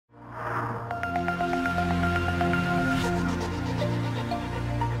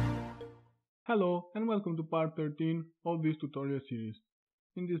Hello and welcome to part 13 of this tutorial series.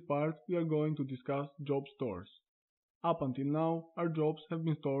 In this part we are going to discuss job stores. Up until now our jobs have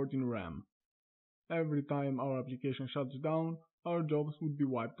been stored in RAM. Every time our application shuts down, our jobs would be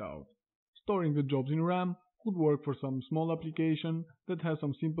wiped out. Storing the jobs in RAM could work for some small application that has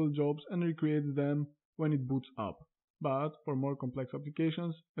some simple jobs and recreates them when it boots up. But for more complex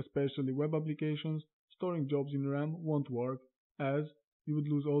applications, especially web applications, storing jobs in RAM won't work, as you would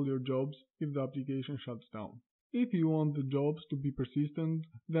lose all your jobs if the application shuts down. If you want the jobs to be persistent,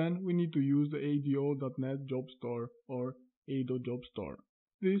 then we need to use the ado.net job store or ado job store.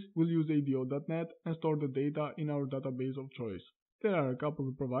 This will use ado.net and store the data in our database of choice. There are a couple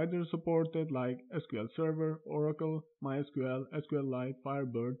of providers supported like SQL Server, Oracle, MySQL, SQLite,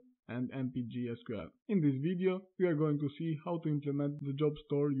 Firebird, and MPG-SQL. In this video, we are going to see how to implement the job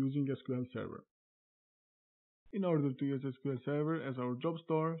store using SQL Server. In order to use SQL Server as our job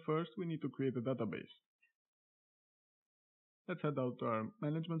store, first we need to create a database. Let's head out to our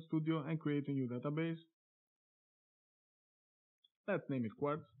Management Studio and create a new database. Let's name it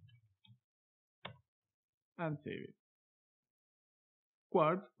Quartz and save it.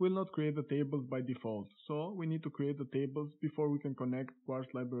 Quartz will not create the tables by default, so we need to create the tables before we can connect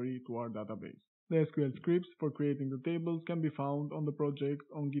Quartz library to our database. The SQL scripts for creating the tables can be found on the project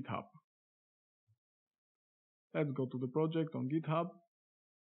on GitHub. Let's go to the project on GitHub.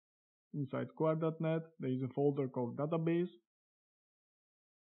 Inside Quartz.net there is a folder called Database.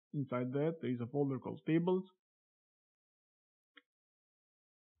 Inside that there is a folder called Tables.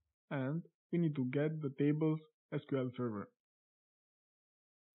 And we need to get the tables SQL Server.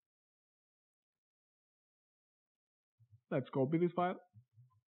 Let's copy this file.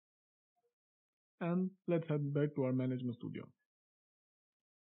 And let's head back to our Management Studio.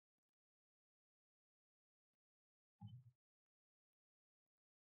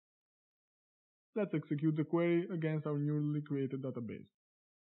 Let's execute the query against our newly created database.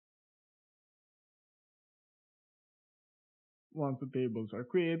 Once the tables are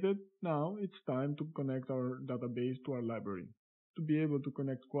created, now it's time to connect our database to our library. To be able to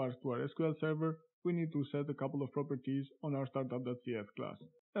connect Quartz to our SQL Server, we need to set a couple of properties on our startup.cs class.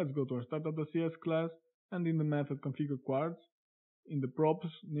 Let's go to our startup.cs class, and in the method configure Quartz, in the props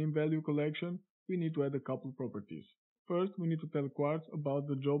name value collection, we need to add a couple of properties. First, we need to tell Quartz about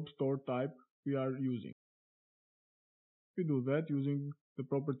the job store type we are using. We do that using the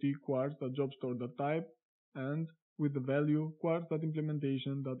property quartz.jobstore.type and with the value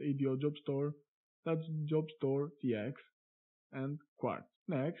quartz.implementation.ado.jobstore.tx and Quartz.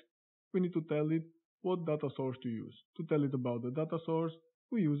 Next, we need to tell it what data source to use. To tell it about the data source,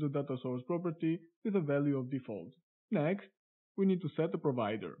 we use the data source property with a value of default. Next, we need to set a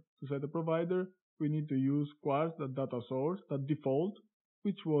provider. To set a provider, we need to use quartz.datasource.default,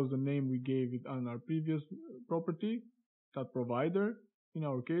 which was the name we gave it on our previous property, .provider. In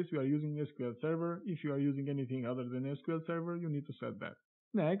our case, we are using SQL Server. If you are using anything other than SQL Server, you need to set that.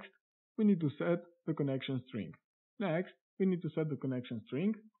 Next, we need to set the connection string. To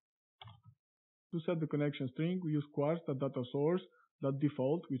set the connection string, we use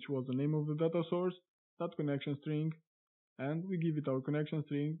quartz.datasource.default, which was the name of the data source, .connection string, and we give it our connection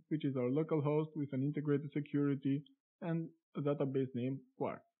string, which is our localhost with an integrated security and a database name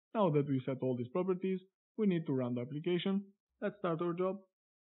Quartz. Now that we set all these properties, we need to run the application. Let's start our job.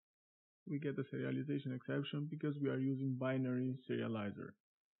 We get a serialization exception because we are using binary serializer.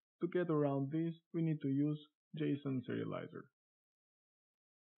 To get around this, we need to use Json Serializer.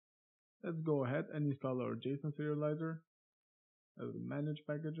 Let's go ahead and install our Json Serializer as we manage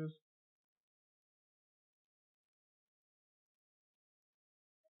packages.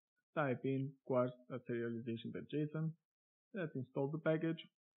 Type in quartz.serialization.json. Let's install the package.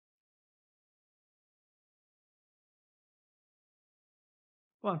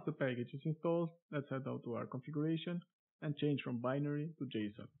 Once the package is installed, let's head out to our configuration and change from binary to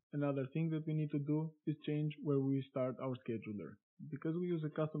JSON. Another thing that we need to do is change where we start our scheduler. Because we use a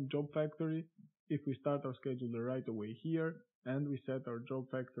custom job factory, if we start our scheduler right away here and we set our job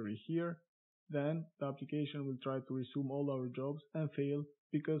factory here, then the application will try to resume all our jobs and fail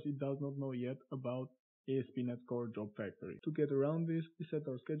because it does not know yet about ASP.NET Core Job Factory. To get around this, we set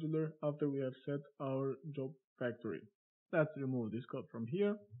our scheduler after we have set our job factory. Let's remove this code from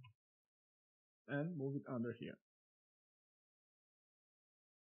here and move it under here.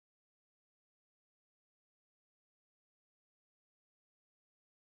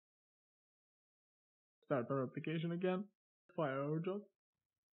 Start our application again, fire our job,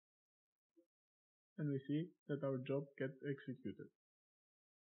 and we see that our job gets executed.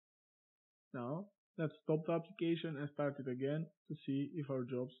 Now, let's stop the application and start it again to see if our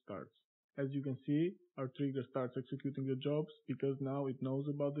job starts. As you can see, our trigger starts executing the jobs because now it knows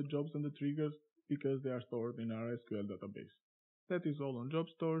about the jobs and the triggers because they are stored in our SQL database. That is all on job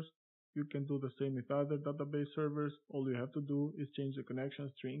stores. You can do the same with other database servers. All you have to do is change the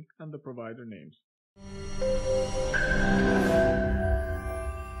connection string and the provider names.